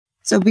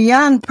So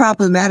beyond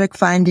problematic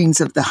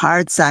findings of the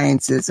hard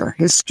sciences or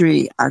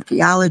history,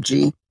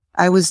 archaeology,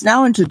 I was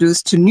now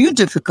introduced to new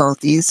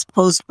difficulties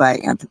posed by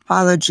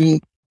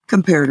anthropology,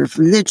 comparative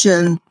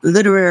religion,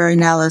 literary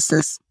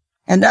analysis,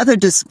 and other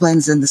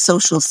disciplines in the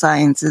social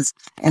sciences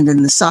and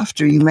in the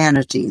softer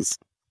humanities.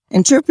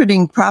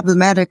 Interpreting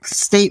problematic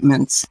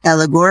statements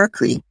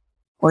allegorically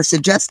or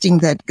suggesting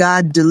that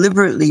God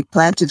deliberately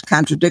planted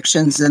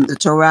contradictions in the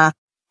Torah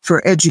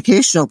for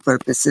educational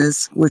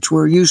purposes, which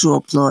were usual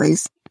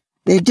ploys,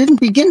 they didn't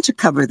begin to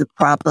cover the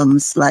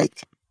problems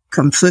like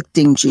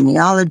conflicting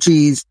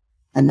genealogies,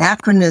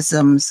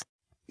 anachronisms,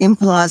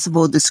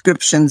 implausible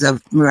descriptions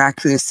of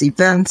miraculous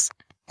events,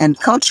 and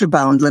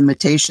culture-bound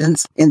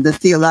limitations in the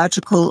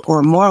theological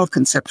or moral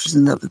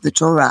conception of the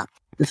Torah.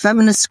 The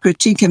feminist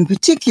critique in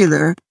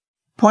particular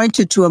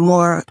pointed to a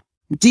more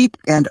deep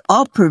and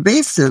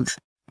all-pervasive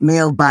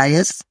male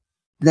bias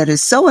that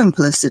is so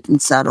implicit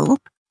and subtle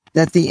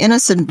that the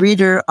innocent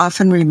reader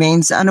often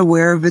remains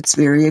unaware of its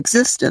very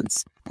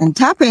existence. And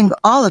topping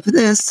all of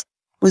this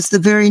was the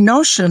very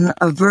notion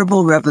of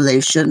verbal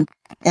revelation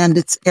and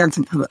its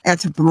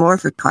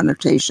anthropomorphic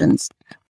connotations,